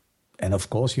 Yeah, and of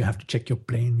course you have to check your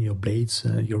plane, your blades,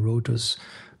 your rotors,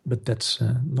 but that's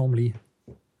normally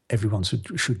everyone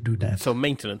should do that. So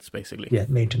maintenance, basically. Yeah,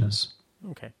 maintenance.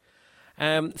 Okay.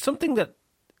 Something that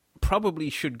probably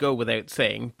should go without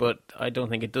saying, but I don't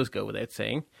think it does go without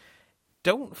saying.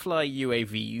 Don't fly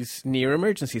UAVs near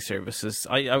emergency services.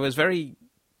 I was very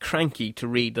cranky to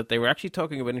read that they were actually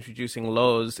talking about introducing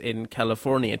laws in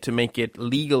California to make it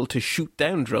legal to shoot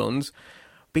down drones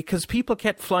because people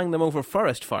kept flying them over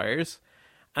forest fires,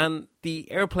 and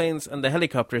the airplanes and the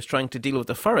helicopters trying to deal with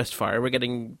the forest fire were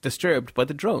getting disturbed by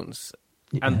the drones.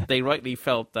 Yeah. And they rightly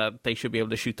felt that they should be able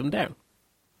to shoot them down.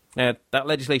 That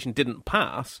legislation didn't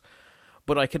pass,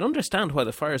 but I can understand why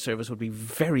the fire service would be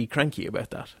very cranky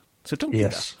about that. So don't do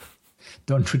that.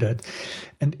 Don't do that.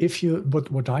 And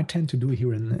but what I tend to do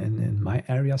here in my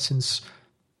area, since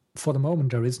for the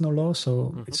moment there is no law,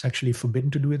 so it's actually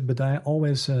forbidden to do it, but I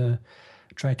always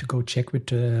try to go check with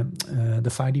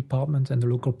the fire department and the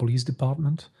local police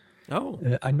department. Oh.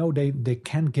 I know they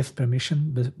can give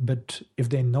permission, but if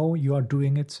they know you are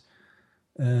doing it,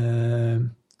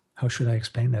 how should I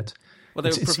explain that? Well,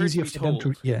 it's easier for them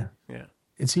to... Yeah.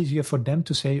 It's easier for them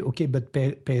to say, okay, but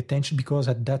pay attention because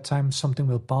at that time something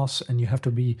will pass and you have to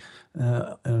be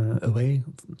away.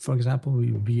 For example,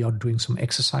 we are doing some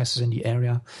exercises in the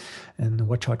area and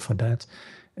watch out for that.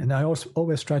 And I also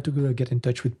always try to get in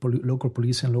touch with local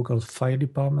police and local fire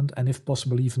department, and if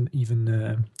possible,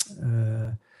 even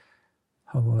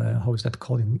how is that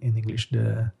called in English?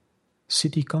 The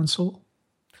city council.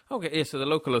 Okay, yeah, so the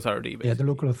local authority. Basically. Yeah, the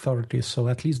local authorities. So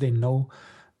at least they know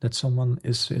that someone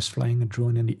is flying a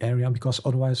drone in the area, because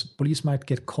otherwise police might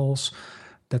get calls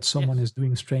that someone is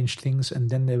doing strange things, and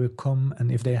then they will come,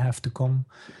 and if they have to come,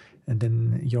 and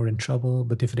then you're in trouble.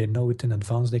 But if they know it in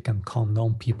advance, they can calm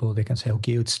down people. They can say,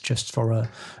 okay, it's just for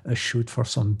a shoot for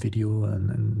some video,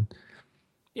 and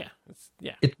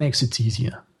it makes it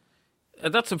easier.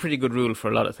 That's a pretty good rule for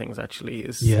a lot of things, actually.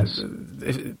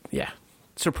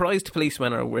 Surprised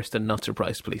policemen are worse than not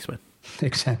surprised policemen.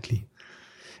 Exactly.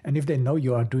 And if they know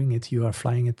you are doing it, you are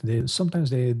flying it,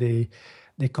 sometimes they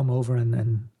come over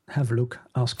and have a look,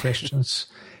 ask questions.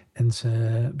 And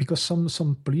because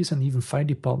some police and even fire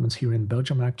departments here in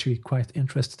Belgium are actually quite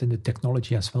interested in the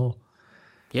technology as well.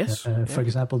 Yes. For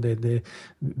example,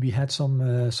 we had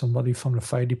somebody from the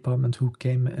fire department who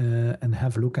came and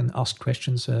have a look and ask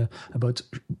questions about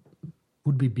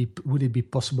would it be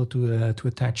possible to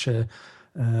attach a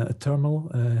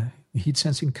thermal heat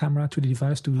sensing camera to the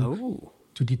device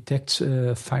to detect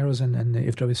fires and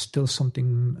if there is still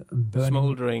something burning,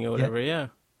 smoldering or whatever. Yeah.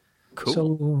 Cool.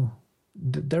 So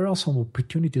there are some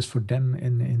opportunities for them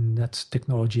in that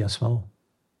technology as well.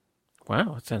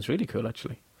 Wow, that sounds really cool,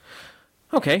 actually.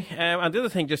 Okay, and the other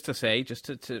thing, just to say, just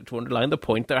to underline the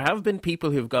point, there have been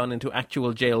people who've gone into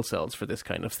actual jail cells for this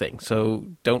kind of thing, so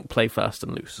don't play fast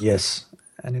and loose. Yes,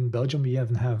 and in Belgium we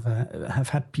have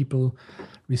had people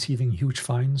receiving huge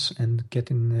fines and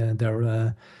getting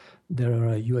their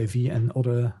UAV and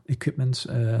other equipment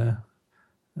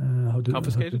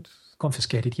confiscated?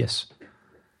 Confiscated, yes.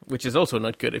 Which is also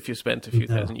not good if you spent a few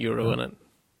thousand euro on it.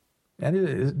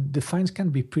 And the fines can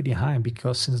be pretty high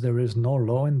because since there is no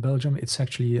law in Belgium, it's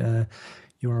actually how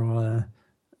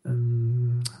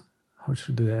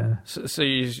should So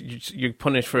you're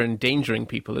punished for endangering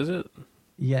people, is it?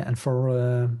 Yeah, and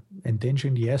for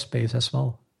endangering the airspace as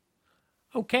well.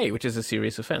 Okay, which is a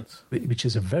serious offence. Which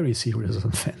is a very serious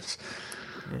offence.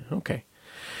 Yeah, okay.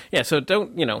 Yeah, so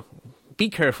don't, be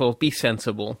careful, be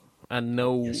sensible, and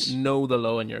know the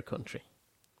law in your country.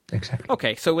 Exactly.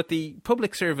 Okay, so with the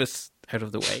public service out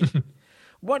of the way,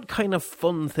 what kind of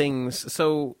fun things...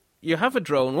 So you have a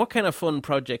drone. What kind of fun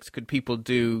projects could people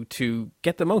do to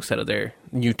get the most out of their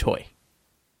new toy?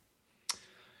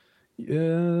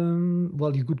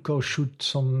 Well, you could go shoot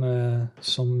some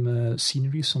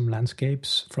scenery, some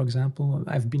landscapes, for example.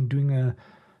 I've been doing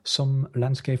some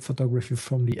landscape photography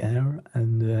from the air,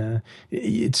 and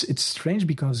it's strange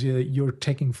because you're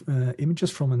taking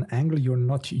images from an angle you're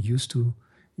not used to.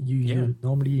 You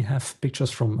normally have pictures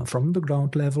from the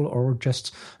ground level or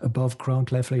just above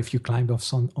ground level if you climb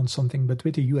on something. But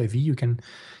with a UAV, you can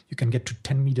get to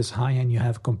 10 meters high and you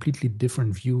have a completely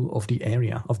different view of the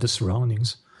area, of the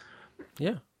surroundings.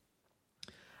 Yeah.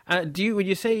 When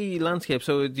you say landscape,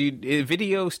 so do you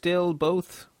video still,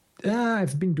 both?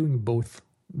 I've been doing both.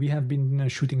 We have been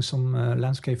shooting some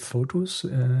landscape photos,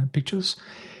 pictures.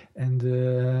 And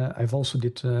I've also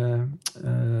did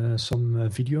some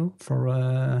video for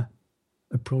a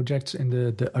project in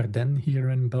the Ardennes here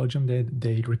in Belgium.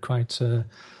 They required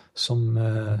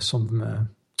some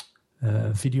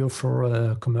video for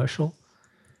a commercial,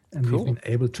 and cool. We've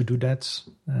been able to do that.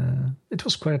 It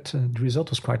was the result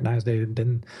was quite nice. They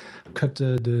then cut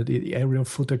the aerial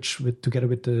footage together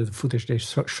with the footage they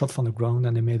shot from the ground,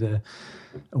 and they made a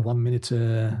 1 minute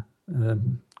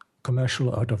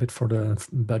commercial out of it for the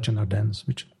Belgian Ardennes.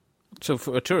 So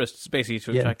for tourists, basically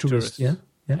to attract tourists. Yeah.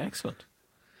 Excellent.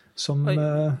 Some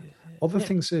other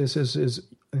things is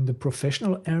in the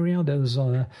professional area. There's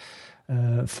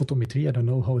photometry. I don't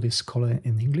know how this call it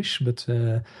in English, but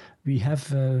we have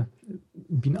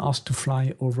been asked to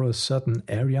fly over a certain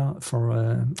area for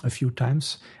a few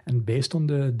times, and based on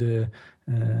the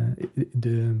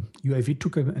UAV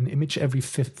took an image every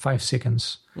 5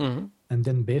 seconds. Mm-hmm. And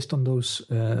then based on those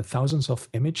thousands of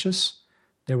images,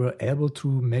 they were able to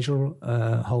measure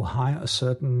how high a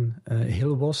certain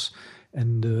hill was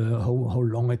and how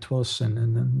long it was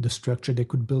and the structure. They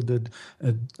could build a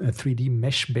 3D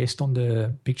mesh based on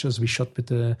the pictures we shot with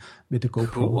the GoPro.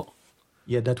 Cool.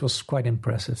 Yeah, that was quite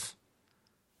impressive.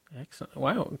 Excellent.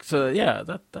 Wow. So yeah,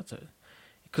 that's it.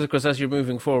 Because, of course, as you're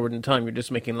moving forward in time, you're just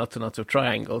making lots and lots of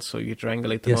triangles. So you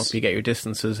triangulate them up, you get your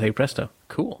distances. Hey, presto.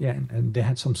 Cool. Yeah, and they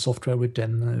had some software which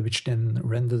then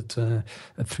rendered a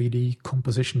 3D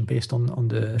composition based on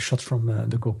the shots from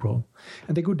the GoPro.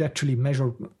 And they could actually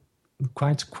measure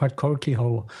quite correctly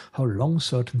how long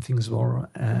certain things were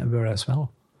as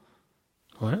well.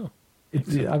 Wow.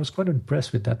 I was quite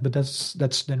impressed with that, but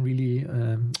that's then really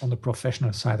on the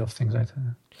professional side of things.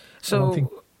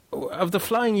 Of the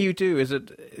flying you do, is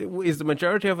the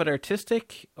majority of it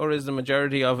artistic or is the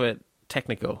majority of it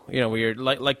technical? You know, where you're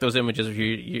like those images where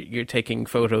you're taking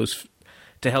photos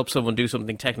to help someone do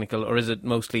something technical, or is it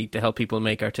mostly to help people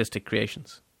make artistic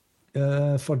creations?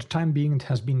 For the time being, it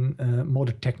has been more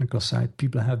the technical side.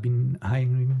 People have been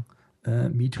hiring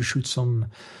me to shoot some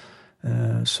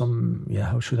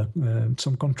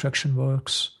construction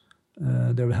works.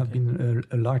 There have been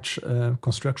a large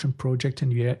construction project in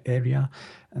the area,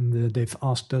 and they've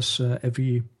asked us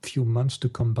every few months to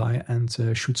come by and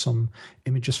shoot some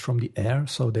images from the air.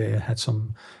 So they had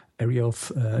some area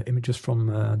of images from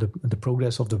the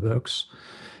progress of the works.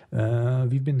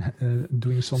 We've been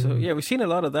doing some... So, yeah, we've seen a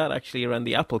lot of that actually around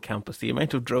the Apple campus. The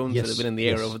amount of drones that have been in the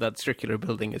air over that circular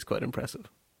building is quite impressive.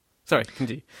 Sorry,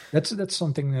 continue. That's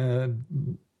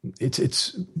something...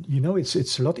 It's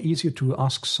a lot easier to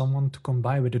ask someone to come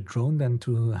by with a drone than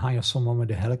to hire someone with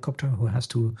a helicopter who has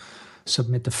to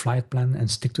submit the flight plan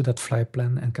and stick to that flight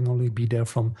plan and can only be there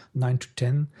from 9 to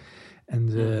 10.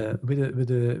 And with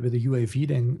a UAV,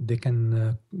 then they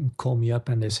can call me up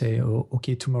and they say, "Oh,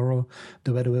 okay, tomorrow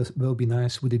the weather will be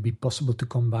nice. Would it be possible to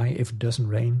come by if it doesn't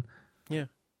rain?" Yeah,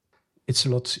 it's a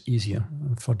lot easiar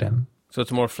for them. So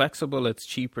it's more flexible. It's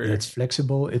cheaper. It's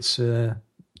flexible. It's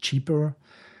cheaper.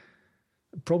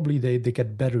 Probably they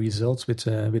get better results with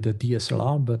a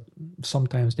DSLR, but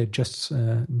sometimes they just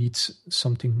need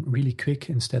something really quick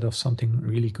instead of something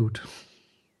really good.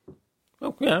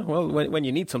 Oh yeah, well when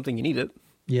you need something, you need it.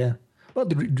 Yeah, well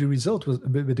the result with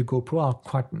the GoPro are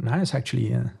quite nice actually.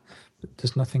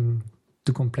 There's nothing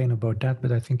to complain about that,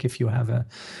 but I think if you have a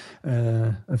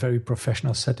very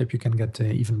professional setup, you can get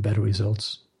even better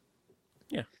results.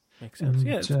 Yeah. Makes sense.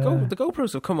 And, the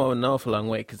GoPros have come an awful long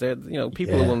way because they're,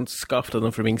 people have once scoffed at them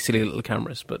for being silly little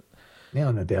cameras, but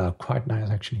no, they are quite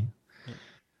nice actually. Yeah.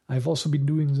 I've also been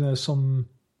doing some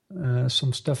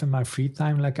stuff in my free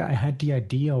time. Like I had the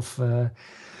idea of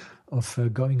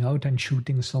going out and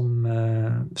shooting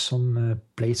some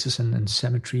places and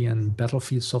cemetery and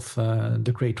battlefields of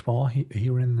the Great War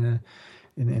here in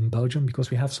Belgium, because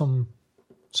we have some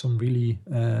really.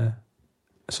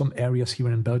 Some areas here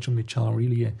in Belgium which are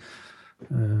really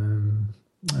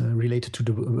related to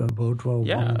the World War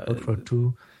I and World War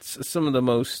II. Some of the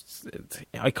most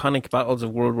iconic battles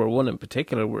of World War I in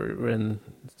particular were in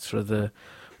sort of the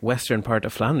western part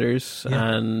of Flanders.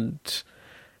 Yeah. And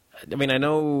I mean, I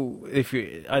know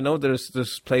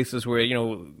there's places where,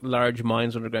 large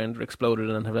mines underground are exploded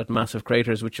and have that massive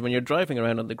craters, which when you're driving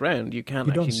around on the ground, you can't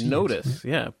actually notice.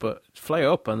 Yeah, but fly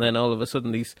up and then all of a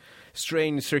sudden these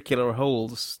strange circular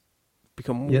holes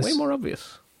become way more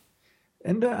obvious.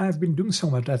 And I've been doing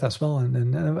some of that as well.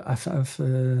 And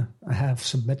I have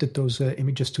submitted those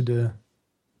images to the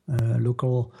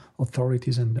local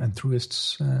authorities and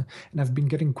tourists, and I've been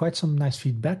getting quite some nice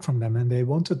feedback from them. And they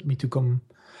wanted me to come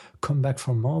back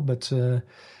for more, but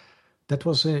that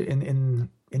was in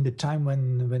the time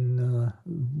when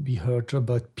we heard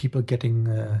about people getting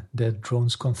their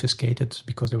drones confiscated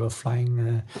because they were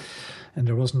flying, and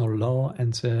there was no law.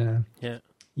 And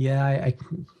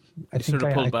I think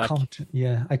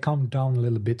I calmed down a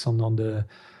little bit on the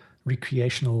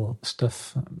recreational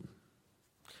stuff.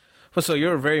 Well, so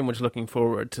you're very much looking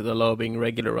forward to the law being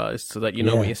regularized so that you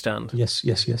know where you stand.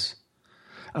 Yes.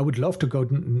 I would love to go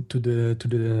to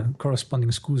the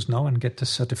corresponding schools now and get the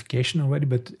certification already,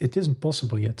 but it isn't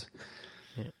possible yet.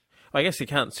 Yeah. Well, I guess you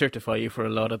can't certify you for a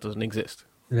law that doesn't exist.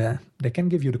 Yeah, they can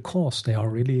give you the course. They are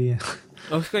really...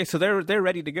 Okay, so they're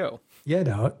ready to go. Yeah,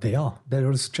 they are. There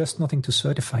is just nothing to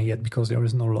certify yet because there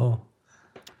is no law.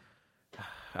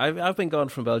 I've been gone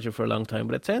from Belgium for a long time,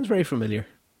 but it sounds very familiar.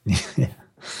 Yeah.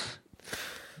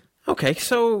 Okay,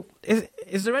 so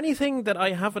is there anything that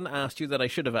I haven't asked you that I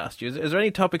should have asked you? Is there any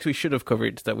topics we should have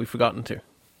covered that we've forgotten to?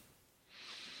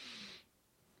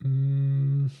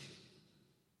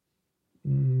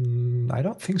 I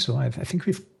don't think so. I think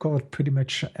we've covered pretty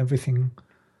much everything.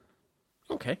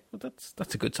 Okay, well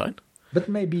that's a good sign. But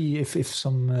maybe if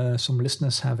some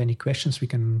listeners have any questions, we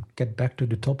can get back to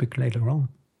the topic later on.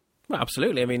 Well,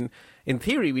 absolutely. I mean, in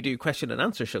theory, we do question and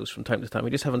answer shows from time to time. We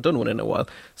just haven't done one in a while.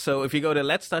 So if you go to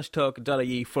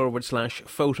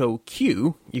lets-talk.ie/photo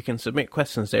Q, you can submit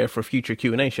questions there for future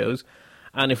Q&A shows.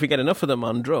 And if we get enough of them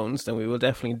on drones, then we will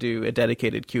definitely do a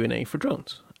dedicated Q&A for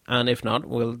drones. And if not,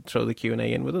 we'll throw the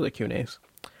Q&A in with other Q&As.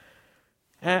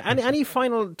 Any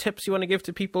final tips you want to give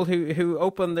to people who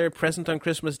open their present on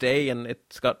Christmas Day and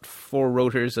it's got 4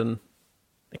 rotors and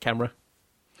a camera?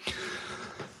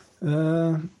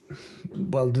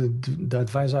 Well, the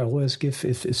advice I always give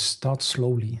is start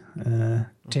slowly.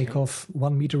 Take off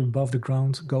 1 meter above the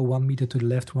ground, go 1 meter to the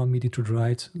left, 1 meter to the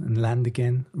right, and land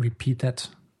again. Repeat that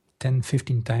 10,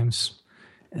 15 times,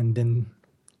 and then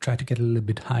try to get a little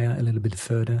bit higher, a little bit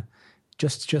further.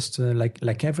 Just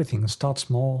like everything, start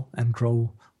small and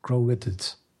grow with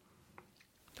it.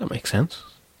 That makes sense.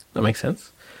 And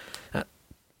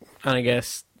I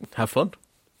guess have fun.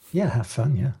 Yeah, have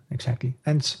fun. Yeah, exactly,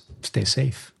 and stay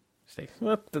safe.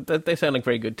 Well, they sound like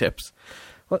very good tips.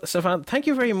 Well, Stefaan, thank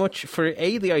you very much for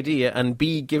A, the idea, and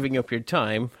B, giving up your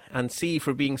time, and C,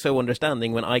 for being so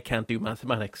understanding when I can't do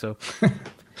mathematics. So,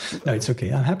 no, it's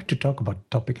okay. I'm happy to talk about the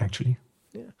topic, actually.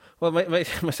 Yeah. Well,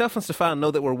 myself and Stefaan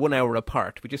know that we're 1 hour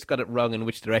apart. We just got it wrong in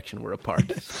which direction we're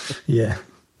apart. Yeah.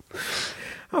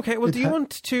 Okay, well, do you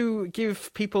want to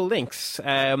give people links,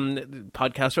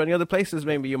 podcasts or any other places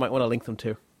maybe you might want to link them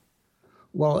to?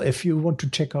 Well, if you want to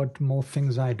check out more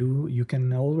things I do, you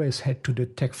can always head to the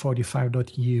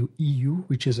tech45.eu,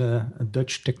 which is a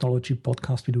Dutch technology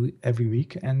podcast we do every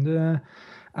week. And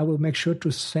I will make sure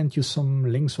to send you some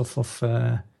links of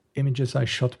images I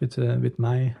shot with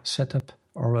my setup,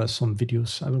 or some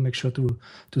videos. I will make sure to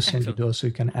send you those so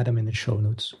you can add them in the show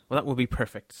notes. Well, that will be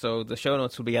perfect. So the show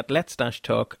notes will be at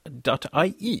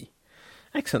lets-talk.ie.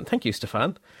 Excellent. Thank you,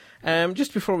 Stefaan.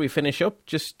 Just before we finish up,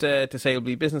 just to say it'll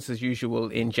be business as usual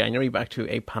in January, back to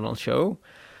a panel show.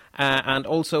 And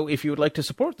also, if you would like to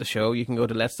support the show, you can go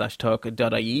to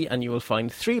lets-talk.ie and you will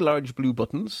find 3 large blue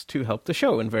buttons to help the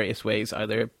show in various ways,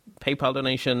 either PayPal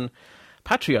donation,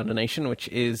 Patreon donation, which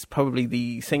is probably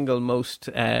the single most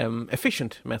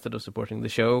efficient method of supporting the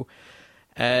show.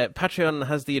 Patreon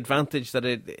has the advantage that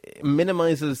it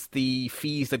minimizes the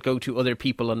fees that go to other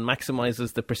people and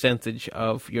maximizes the percentage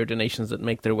of your donations that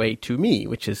make their way to me,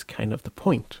 which is kind of the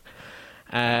point.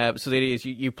 So the idea is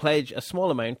you pledge a small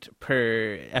amount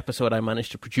per episode I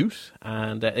manage to produce,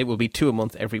 and it will be 2 a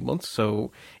month every month.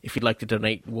 So if you'd like to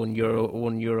donate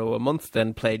 €1 a month,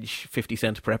 then pledge 50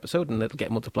 cents per episode, and it'll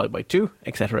get multiplied by 2,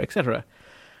 etc., etc.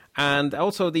 And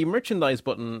also the merchandise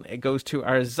button, it goes to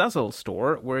our Zazzle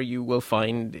store, where you will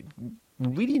find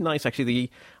really nice, actually.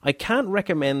 I can't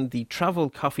recommend the travel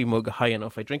coffee mug high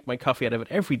enough. I drink my coffee out of it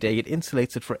every day. It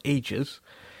insulates it for ages.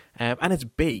 And it's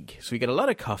big, so you get a lot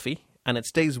of coffee, and it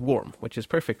stays warm, which is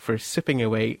perfect for sipping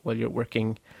away while you're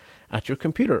working at your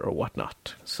computer or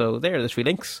whatnot. So there's 3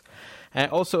 links.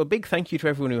 Also, a big thank you to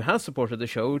everyone who has supported the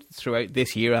show throughout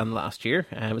this year and last year.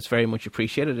 It's very much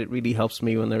appreciated. It really helps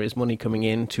me when there is money coming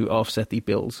in to offset the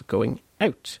bills going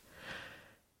out.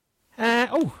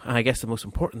 I guess the most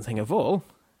important thing of all,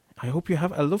 I hope you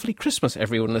have a lovely Christmas,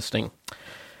 everyone listening.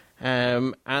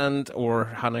 Or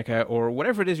Hanukkah, or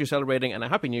whatever it is you're celebrating, and a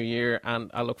Happy New Year,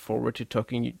 and I look forward to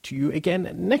talking to you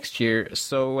again next year.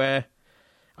 So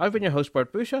I've been your host,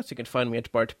 Bart Bushotz. You can find me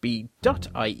at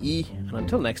bartb.ie. And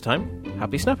until next time,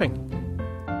 happy snapping.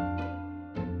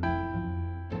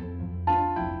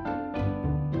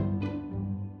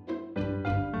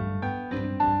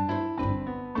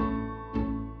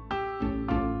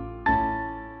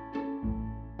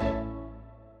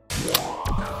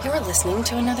 You're listening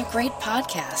to another great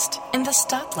podcast in the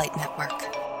Stoplight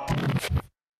Network.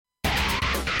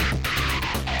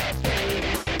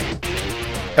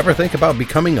 Ever think about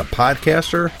becoming a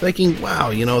podcaster? Thinking,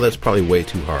 wow, that's probably way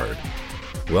too hard.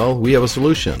 Well, we have a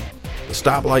solution. The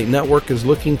Stoplight Network is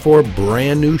looking for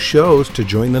brand new shows to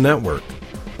join the network.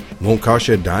 Won't cost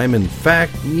you a dime. In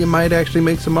fact, you might actually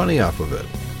make some money off of it.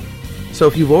 So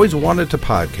if you've always wanted to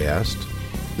podcast,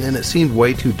 and it seemed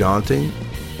way too daunting,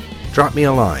 drop me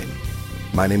a line.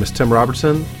 My name is Tim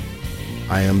Robertson.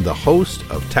 I am the host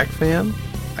of TechFan.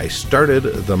 I started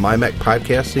the MyMac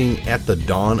podcasting at the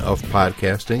dawn of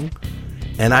podcasting,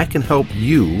 and I can help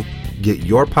you get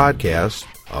your podcast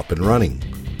up and running.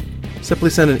 Simply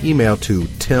send an email to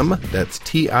Tim, that's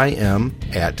Tim,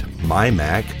 at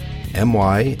mymac,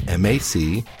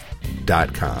 mymac.com.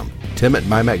 Tim at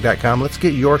mymac.com. Let's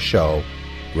get your show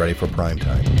ready for prime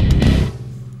time.